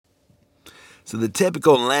So the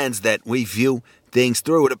typical lens that we view things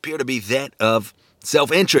through would appear to be that of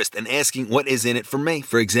self-interest and asking what is in it for me.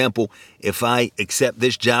 For example, if I accept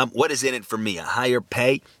this job, what is in it for me? A higher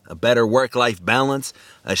pay, a better work-life balance,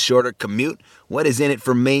 a shorter commute? What is in it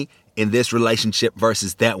for me in this relationship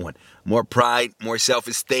versus that one? More pride, more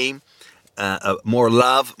self-esteem, more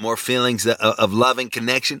love, more feelings of love and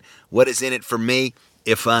connection. What is in it for me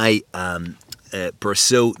if I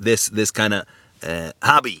pursue this kind of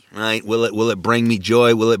hobby, right? Will it bring me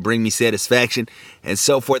joy? Will it bring me satisfaction? And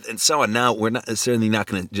so forth and so on. Now, we're certainly not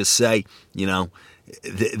going to just say,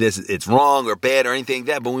 this it's wrong or bad or anything like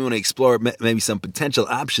that, but we want to explore maybe some potential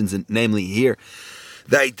options, and namely here,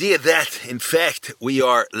 the idea that, in fact, we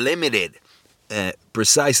are limited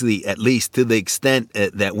precisely, at least to the extent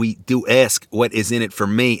that we do ask what is in it for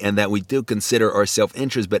me, and that we do consider our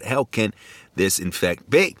self-interest, but how can this, in fact,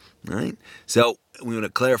 be, right? So we want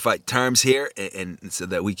to clarify terms here, and so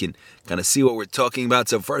that we can kind of see what we're talking about.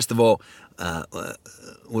 So first of all,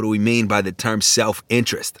 what do we mean by the term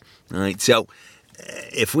self-interest? All right, so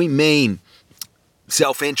if we mean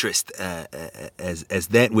self-interest as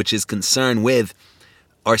that which is concerned with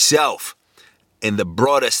ourself in the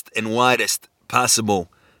broadest and widest possible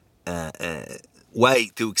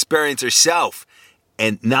way to experience ourself,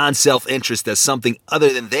 and non-self-interest as something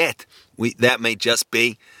other than that, that may just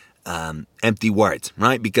be empty words,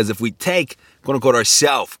 right? Because if we take, quote-unquote,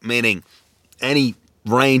 ourself, meaning any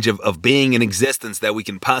range of being in existence that we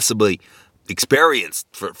can possibly experience,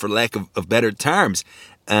 for lack of better terms,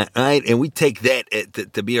 right? And we take that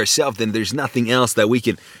to be ourselves, then there's nothing else that we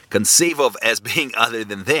can conceive of as being other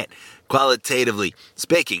than that. Qualitatively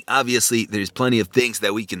speaking, obviously, there's plenty of things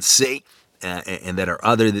that we can see and that are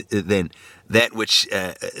other than that which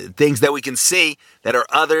things that we can see that are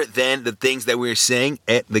other than the things that we're seeing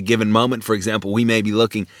at the given moment. For example, we may be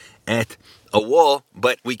looking at a wall,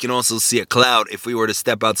 but we can also see a cloud if we were to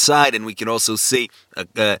step outside, and we can also see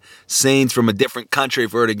scenes from a different country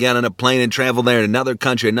if we were to get on a plane and travel there in another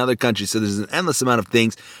country. So there's an endless amount of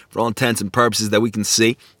things, for all intents and purposes, that we can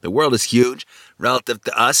see. The world is huge relative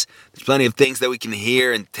to us. There's plenty of things that we can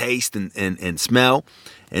hear and taste and smell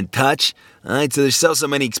and touch. All right, so there's so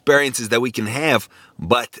many experiences that we can have,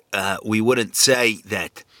 but we wouldn't say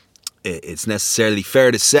that it's necessarily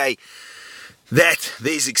fair to say that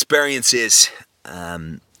these experiences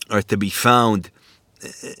are to be found,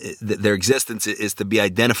 their existence is to be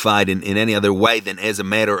identified in any other way than as a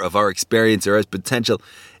matter of our experience or as potential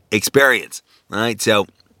experience. All right, so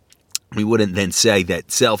we wouldn't then say that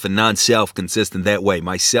self and non-self consist in that way.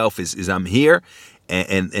 Myself is I'm here,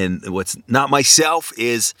 and what's not myself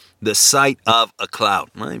is the sight of a cloud,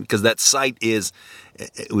 right? Because that sight is,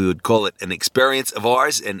 we would call it an experience of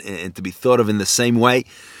ours, and to be thought of in the same way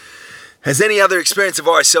as any other experience of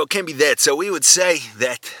ours. So it can be that. So we would say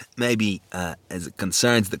that maybe as it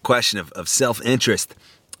concerns the question of self-interest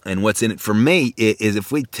and what's in it for me, is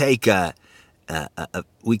if we take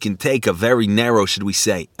we can take a very narrow, should we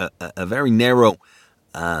say, a very narrow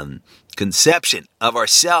conception of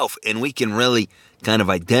ourself, and we can really kind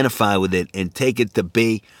of identify with it and take it to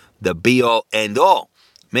be the be-all, end-all.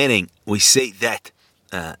 Meaning, we see that,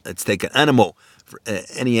 let's take an animal,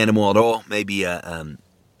 any animal at all, maybe a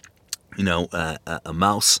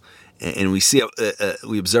mouse, and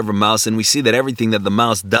we observe a mouse, and we see that everything that the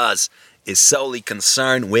mouse does is solely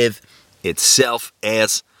concerned with itself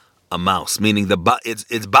as a mouse, meaning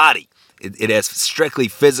its body. It has strictly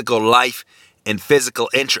physical life and physical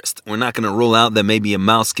interest. We're not going to rule out that maybe a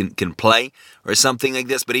mouse can play or something like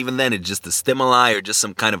this, but even then, it's just a stimuli or just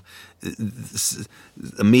some kind of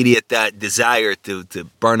immediate desire to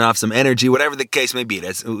burn off some energy, whatever the case may be.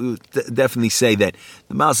 We would definitely say that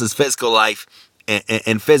the mouse is physical life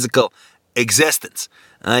and physical existence.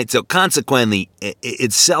 All right, so consequently,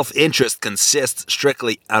 its self-interest consists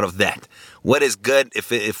strictly out of that. What is good,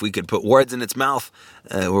 if we could put words in its mouth,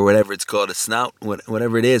 or whatever it's called, a snout,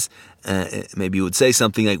 whatever it is, maybe you would say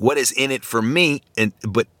something like, what is in it for me?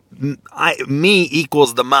 But me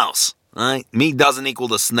equals the mouse. All right? Me doesn't equal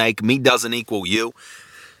the snake. Me doesn't equal you.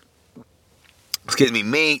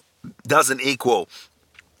 Me doesn't equal,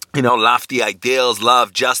 lofty ideals,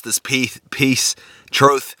 love, justice, peace,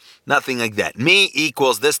 truth. Nothing like that. Me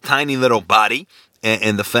equals this tiny little body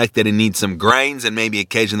and the fact that it needs some grains and maybe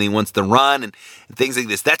occasionally wants to run and things like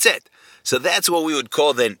this. That's it. So that's what we would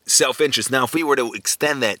call then self-interest. Now, if we were to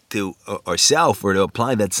extend that to ourselves, or to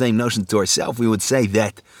apply that same notion to ourselves, we would say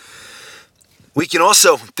that we can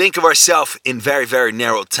also think of ourselves in very, very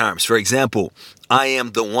narrow terms. For example, I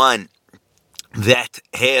am the one that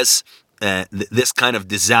has this kind of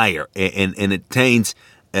desire and attains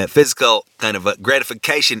physical kind of a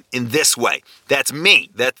gratification in this way. That's me.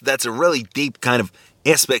 That's a really deep kind of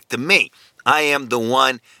aspect to me. I am the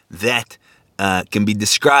one that can be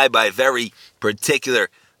described by a very particular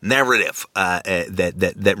narrative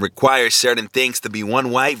that requires certain things to be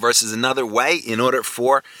one way versus another way in order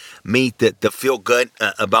for me to feel good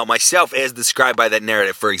about myself as described by that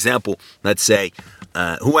narrative. For example, let's say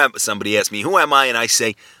somebody asks me, who am I? And I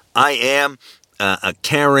say, I am a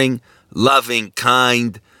caring, loving,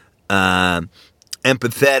 kind,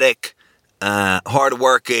 empathetic,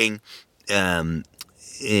 hardworking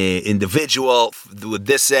individual with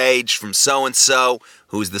this age from so-and-so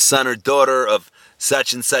who's the son or daughter of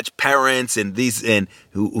such and such parents and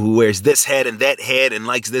who wears this hat and that hat and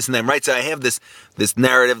likes this and that, right? So I have this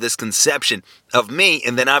narrative, this conception of me,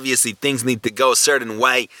 and then obviously things need to go a certain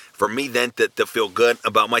way for me then to feel good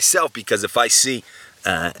about myself, because if I see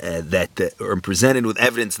or I'm presented with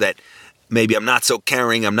evidence that maybe I'm not so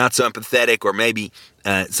caring, I'm not so empathetic, or maybe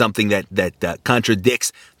something that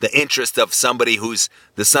contradicts the interest of somebody who's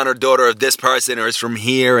the son or daughter of this person or is from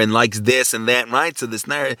here and likes this and that, right? So this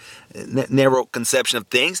narrow conception of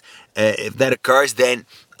things, if that occurs, then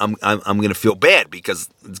I'm going to feel bad because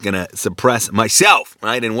it's going to suppress myself,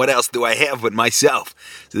 right? And what else do I have but myself?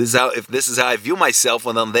 So if this is how I view myself,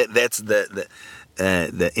 well, then that's the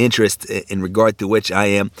interest in regard to which I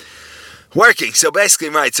am working. So basically,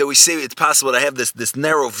 right, so we see it's possible to have this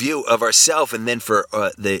narrow view of ourselves, and then for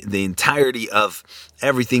the entirety of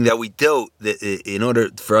everything that we do, in order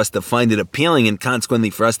for us to find it appealing and consequently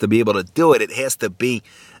for us to be able to do it, it has to be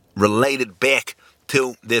related back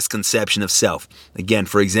to this conception of self. Again,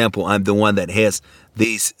 for example, I'm the one that has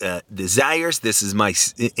these desires. This is my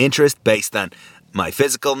interest based on my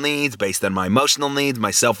physical needs, based on my emotional needs,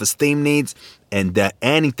 my self-esteem needs, and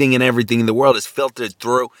anything and everything in the world is filtered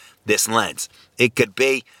through this lens. It could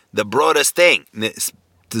be the broadest thing,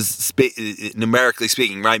 numerically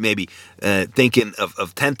speaking, right? Maybe thinking of a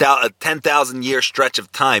 10,000 year stretch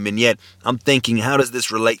of time, and yet I'm thinking, how does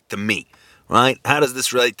this relate to me, right? How does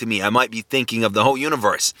this relate to me? I might be thinking of the whole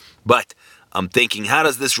universe, but I'm thinking, how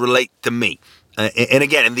does this relate to me? And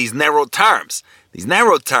again, in these narrow terms,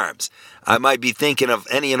 I might be thinking of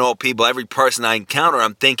any and all people, every person I encounter.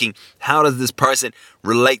 I'm thinking, how does this person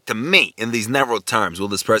relate to me in these narrow terms? Will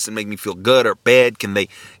this person make me feel good or bad? Can they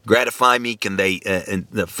gratify me? Can they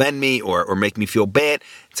offend me or make me feel bad?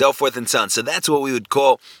 So forth and so on. So that's what we would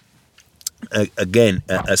call, again,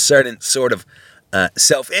 a certain sort of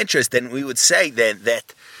self-interest. And we would say then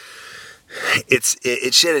that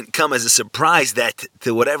it shouldn't come as a surprise that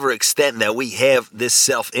to whatever extent that we have this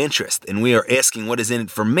self-interest and we are asking what is in it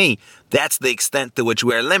for me, that's the extent to which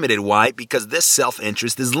we are limited. Why? Because this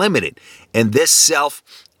self-interest is limited, and this self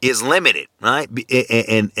is limited, right?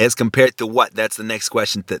 And as compared to what? That's the next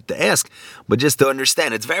question to ask. But just to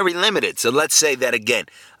understand, it's very limited. So let's say that again,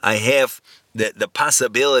 I have the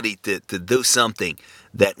possibility to do something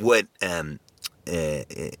that would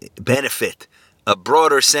benefit a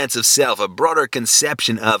broader sense of self, a broader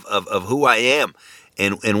conception of who I am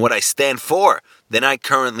and what I stand for than I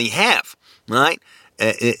currently have, right?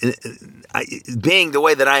 Being the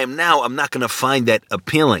way that I am now, I'm not going to find that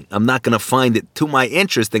appealing. I'm not going to find it to my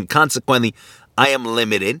interest, and consequently, I am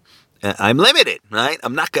limited. I'm limited, right?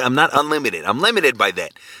 I'm not unlimited. I'm limited by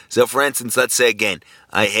that. So, for instance, let's say again,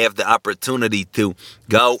 I have the opportunity to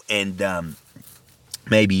go and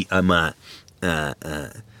maybe I'm a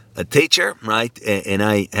teacher, right? And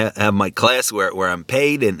I have my class where I'm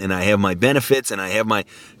paid and I have my benefits and I have my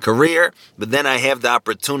career, but then I have the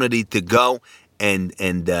opportunity to go and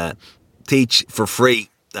teach for free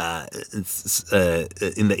in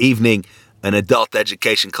the evening an adult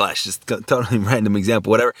education class. Just totally random example,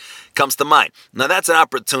 whatever comes to mind. Now that's an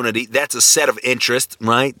opportunity. That's a set of interest,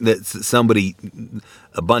 right? That's somebody,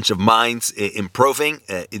 a bunch of minds improving,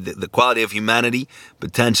 the quality of humanity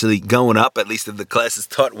potentially going up. At least if the class is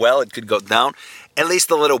taught well, it could go down at least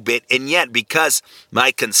a little bit. And yet, because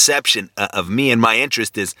my conception of me and my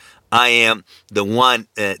interest is I am the one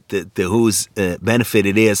to whose benefit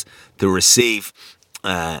it is to receive,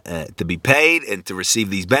 to be paid and to receive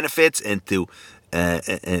these benefits and to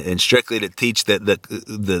and strictly to teach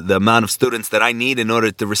the amount of students that I need in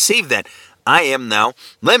order to receive that, I am now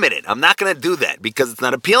limited. I'm not going to do that because it's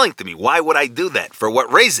not appealing to me. Why would I do that? For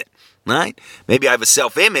what reason? Right? Maybe I have a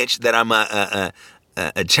self-image that I'm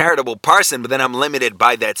a charitable person, but then I'm limited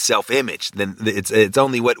by that self-image. Then it's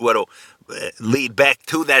only what'll lead back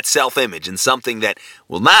to that self-image and something that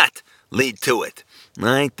will not lead to it.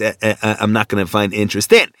 right, I'm not going to find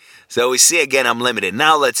interest in. So we see again, I'm limited.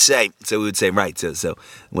 Now let's say, so we would say, right, so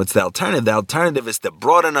what's the alternative? The alternative is to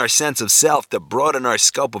broaden our sense of self, to broaden our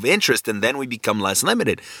scope of interest, and then we become less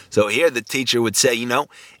limited. So here the teacher would say,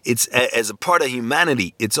 it's as a part of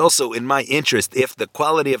humanity, it's also in my interest if the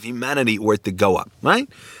quality of humanity were to go up, right?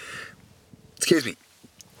 Excuse me.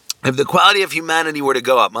 If the quality of humanity were to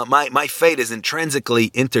go up, my fate is intrinsically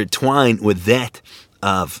intertwined with that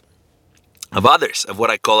of others, of what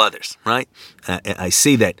I call others, right? I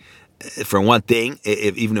see that, for one thing,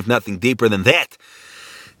 even if nothing deeper than that,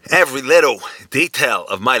 every little detail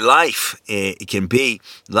of my life it can be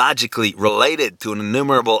logically related to an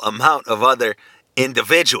innumerable amount of other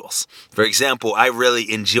individuals. For example, I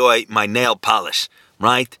really enjoy my nail polish,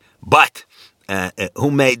 right? But who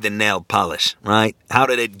made the nail polish, right? How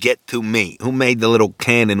did it get to me? Who made the little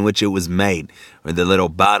can in which it was made? Or the little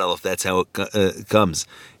bottle, if that's how it comes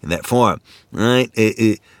in that form, right?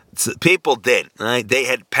 People did, right? They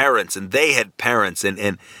had parents, and they had parents,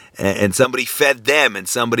 and somebody fed them, and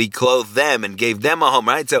somebody clothed them, and gave them a home,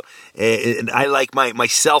 right? So I like my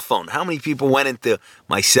cell phone. How many people went into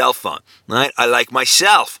my cell phone, right? I like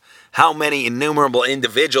myself. How many innumerable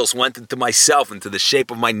individuals went into myself, into the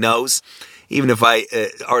shape of my nose? Even if I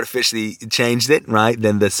artificially changed it, right,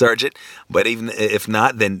 then the surgeon. But even if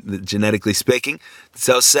not, then genetically speaking,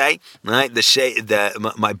 so say, right,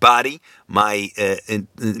 my body, my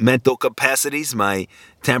mental capacities, my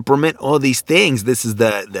temperament, all these things. This is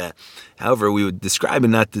the however we would describe it,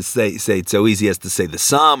 not to say it's so easy as to say the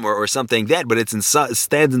sum or something like that, but it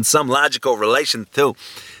stands in some logical relation to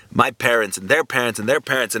my parents and their parents and their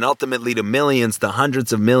parents, and ultimately to millions, to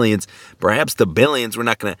hundreds of millions, perhaps to billions. We're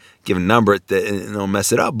not going to give a number to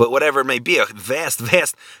mess it up, but whatever it may be, a vast,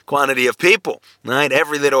 vast quantity of people, right?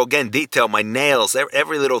 Every little, again, detail, my nails,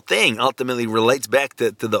 every little thing ultimately relates back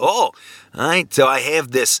to the whole, right? So I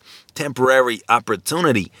have this temporary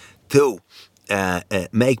opportunity to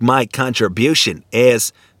make my contribution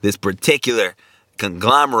as this particular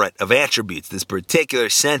conglomerate of attributes, this particular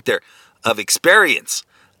center of experience.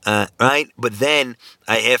 Right? But then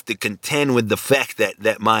I have to contend with the fact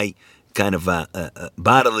that my kind of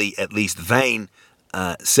bodily, at least vain,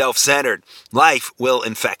 self-centered life will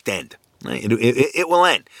in fact end. Right? It will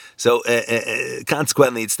end. So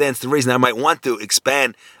consequently, it stands to reason I might want to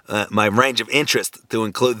expand my range of interest to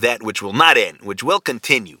include that which will not end, which will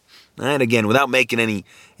continue. Right? Again, without making any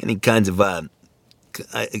kinds of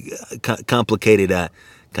complicated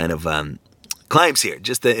kind of claims here,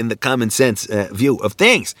 just in the common sense view of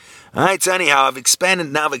things. All right, so anyhow, I've expanded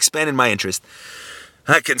my interest.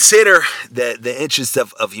 I consider the interest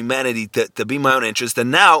of humanity to be my own interest, and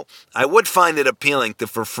now I would find it appealing to,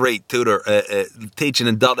 for free, tutor, teach an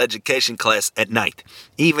adult education class at night,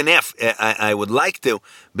 even if I would like to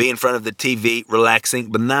be in front of the TV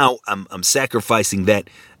relaxing, but now I'm sacrificing that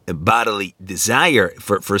bodily desire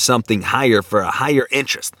for something higher, for a higher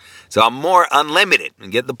interest. So I'm more unlimited. You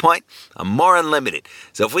get the point? I'm more unlimited.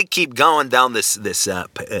 So if we keep going down this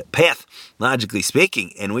path, logically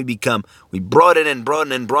speaking, and we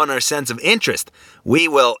broaden our sense of interest, we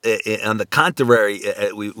will, on the contrary,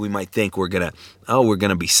 we might think we're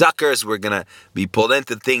gonna be suckers, we're gonna be pulled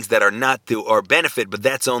into things that are not to our benefit, but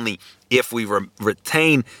that's only if we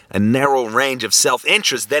retain a narrow range of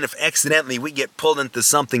self-interest. Then if accidentally we get pulled into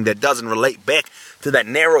something that doesn't relate back to that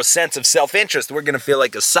narrow sense of self-interest, we're going to feel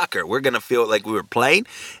like a sucker. We're going to feel like we were played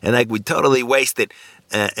and like we totally wasted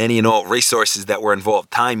any and all resources that were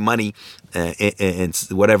involved, time, money, and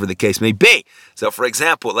whatever the case may be. So for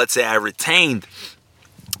example, let's say I retained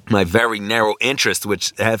my very narrow interest,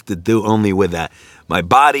 which have to do only with my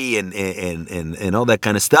body and all that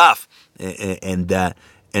kind of stuff,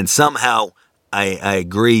 and somehow I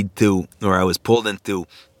agreed to, or I was pulled into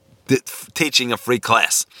teaching a free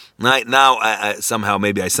class. Right now, I somehow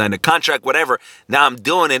maybe I signed a contract, whatever. Now I'm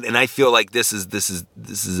doing it, and I feel like this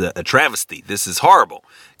is a travesty. This is horrible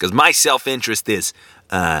because my self-interest is,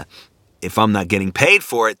 if I'm not getting paid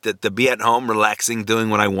for it, to be at home, relaxing, doing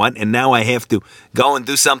what I want, and now I have to go and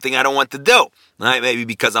do something I don't want to do. Right? Maybe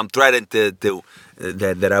because I'm threatened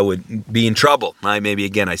that I would be in trouble. Right? Maybe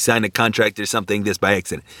again I signed a contract or something this by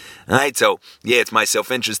accident. All right, so yeah, it's my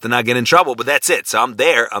self-interest to not get in trouble, but that's it. So I'm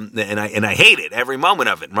there, and I hate it every moment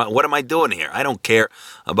of it. What am I doing here? I don't care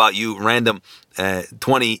about you random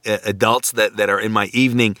 20 adults that are in my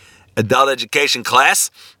evening adult education class.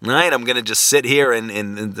 Right? I'm gonna just sit here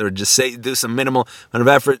and or just do some minimal amount of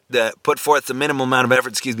effort, put forth some minimal amount of effort.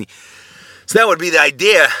 Excuse me. So that would be the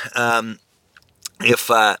idea.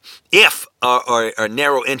 If our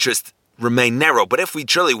narrow interest remain narrow. But if we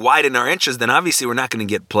truly widen our interest, then obviously we're not going to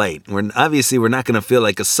get played. We're not going to feel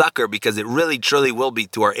like a sucker because it really, truly will be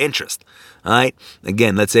to our interest. All right?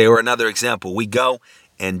 Again, let's say, or another example, we go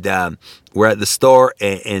and we're at the store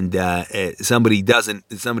and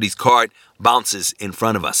somebody's card bounces in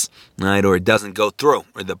front of us, right? Or it doesn't go through,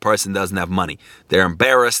 or the person doesn't have money. They're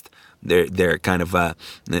embarrassed. They're kind of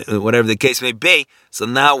whatever the case may be. So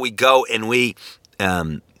now we go and we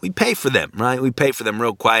pay for them, right? We pay for them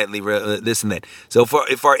real quietly, this and that. So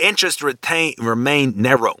if our interests remain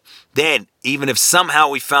narrow, then even if somehow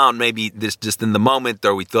we found maybe this just in the moment,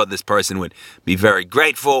 or we thought this person would be very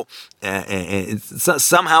grateful, and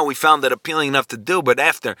somehow we found it appealing enough to do, but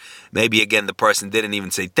after, maybe again the person didn't even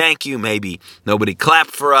say thank you, maybe nobody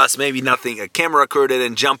clapped for us, maybe a camera crew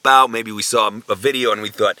didn't jump out, maybe we saw a video and we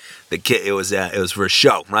thought it was for a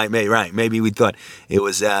show, right? Maybe we thought it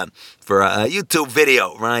was for a YouTube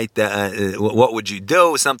video, right? What would you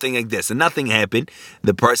do? Something like this, and nothing happened.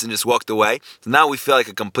 The person just walked away. So now we feel like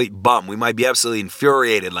a complete bum. We might be absolutely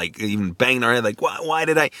infuriated, like even banging our head, like, why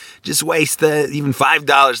did I just waste even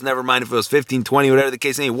 $5? Never mind if it was 15, 20, whatever the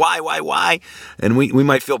case may be. Why? And we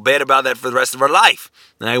might feel bad about that for the rest of our life,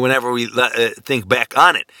 right? Whenever we think back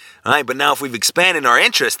on it. All right, but now if we've expanded our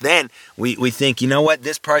interest, then we think, you know what,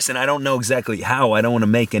 this person, I don't know exactly how. I don't want to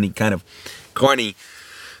make any kind of corny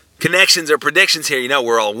connections or predictions here.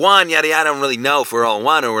 We're all one, yada yada. I don't really know if we're all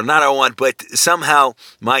one or we're not all one, but somehow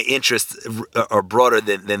my interests are broader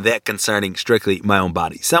than that concerning strictly my own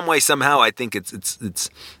body. Some way, somehow, I think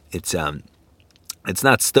it's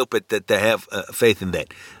not stupid to have faith in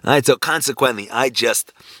that. All right, so consequently, I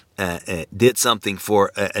just did something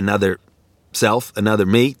for another self, another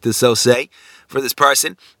me, to so say, for this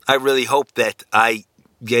person. I really hope that I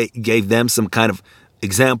gave them some kind of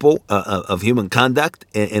example of human conduct,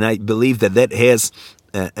 and I believe that has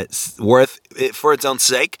worth it for its own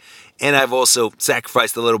sake. And I've also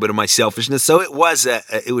sacrificed a little bit of my selfishness, so it was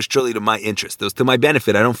truly to my interest. It was to my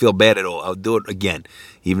benefit. I don't feel bad at all. I'll do it again,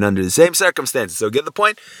 even under the same circumstances. So get the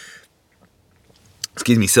point?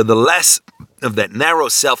 Excuse me. So the less of that narrow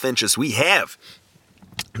self-interest we have,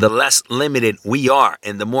 the less limited we are,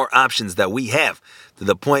 and the more options that we have, to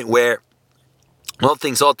the point where all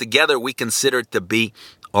things altogether we consider to be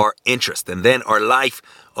our interest. And then our life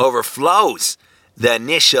overflows the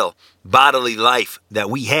initial bodily life that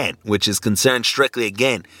we had, which is concerned strictly,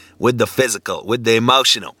 again, with the physical, with the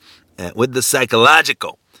emotional, with the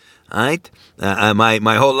psychological. All right?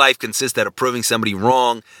 My whole life consisted of proving somebody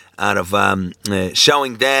wrong, out of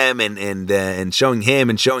showing them and showing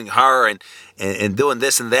him and showing her and doing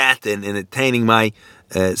this and that and attaining my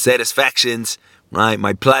satisfactions, right?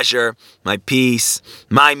 My pleasure, my peace,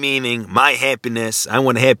 my meaning, my happiness. I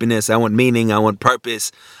want happiness. I want meaning. I want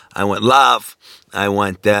purpose. I want love. I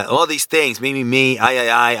want all these things. Me.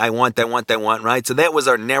 I want. Right? So that was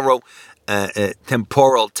our narrow,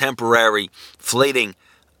 temporary, fleeting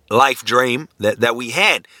life dream that we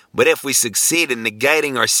had. But if we succeed in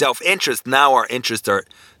negating our self-interest, now our interests are,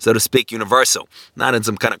 so to speak, universal. Not in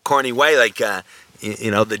some kind of corny way, like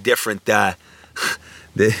the different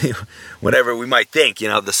whatever we might think,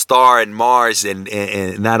 the star and Mars and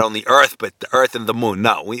not only Earth, but the Earth and the Moon.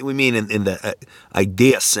 No, we mean in the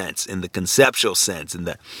idea sense, in the conceptual sense, in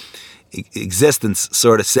the existence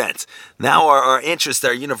sort of sense. Now our interests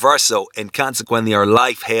are universal, and consequently our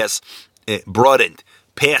life has broadened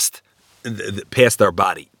past our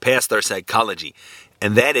body, past our psychology.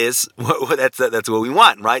 And that is, that's what we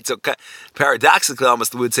want, right? So paradoxically,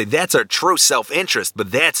 almost we would say that's our true self-interest,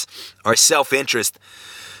 but that's our self-interest,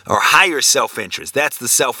 our higher self-interest. That's the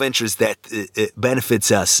self-interest that benefits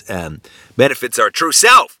us, benefits our true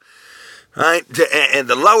self, right? And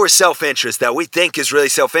the lower self-interest that we think is really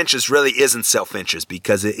self-interest really isn't self-interest,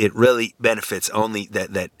 because it really benefits only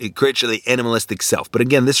that creaturely animalistic self. But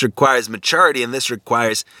again, this requires maturity, and this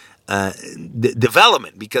requires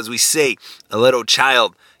development, because we see a little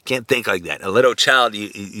child can't think like that. A little child,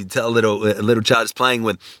 you tell a little child is playing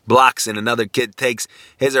with blocks, and another kid takes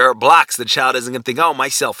his or her blocks. The child isn't going to think, oh, my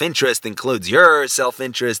self-interest includes your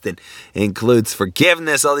self-interest and includes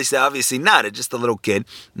forgiveness, all these things. Obviously not. It's just a little kid.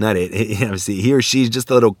 Not it. Obviously, he or she's just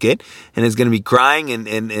a little kid, and is going to be crying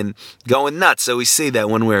and going nuts. So we see that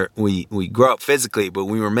when we grow up physically, but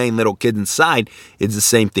we remain little kids inside, it's the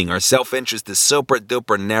same thing. Our self-interest is super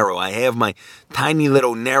duper narrow. I have my tiny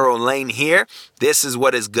little narrow lane here. This is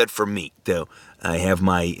what is good for me. To I have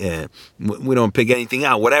my, we don't pick anything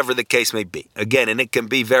out, whatever the case may be. Again, and it can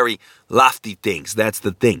be very lofty things. That's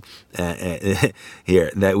the thing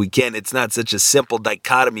here, that we can't, it's not such a simple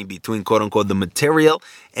dichotomy between quote unquote the material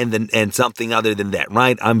and something other than that,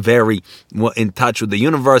 right? I'm very in touch with the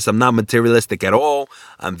universe. I'm not materialistic at all.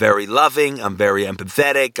 I'm very loving. I'm very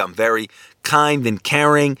empathetic. I'm very kind and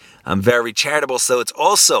caring. I'm very charitable. So it's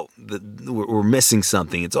also, we're missing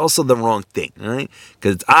something. It's also the wrong thing, right?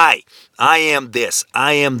 Because I am this,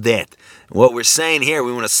 I am that. What we're saying here,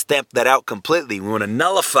 we want to stamp that out completely. We want to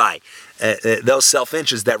nullify those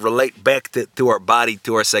self-interests that relate back to our body,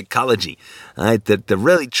 to our psychology, right? That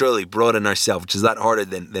really, truly broaden ourselves, which is a lot harder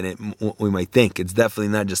than we might think. It's definitely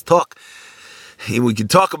not just talk. We can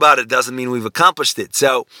talk about it, doesn't mean we've accomplished it.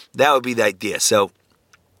 So that would be the idea. So,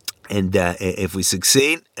 and if we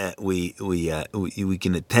succeed, we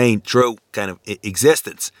can attain true kind of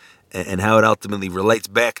existence, and how it ultimately relates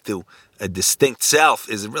back to a distinct self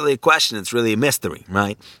is really a question. It's really a mystery,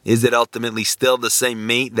 right? Is it ultimately still the same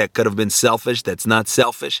me that could have been selfish, that's not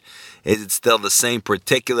selfish? Is it still the same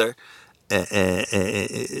particular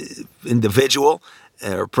individual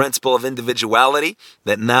or principle of individuality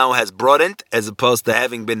that now has broadened as opposed to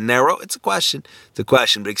having been narrow? It's a question. But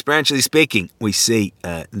experientially speaking, we see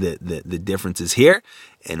the differences here,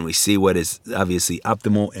 and we see what is obviously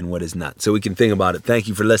optimal and what is not. So we can think about it. Thank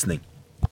you for listening.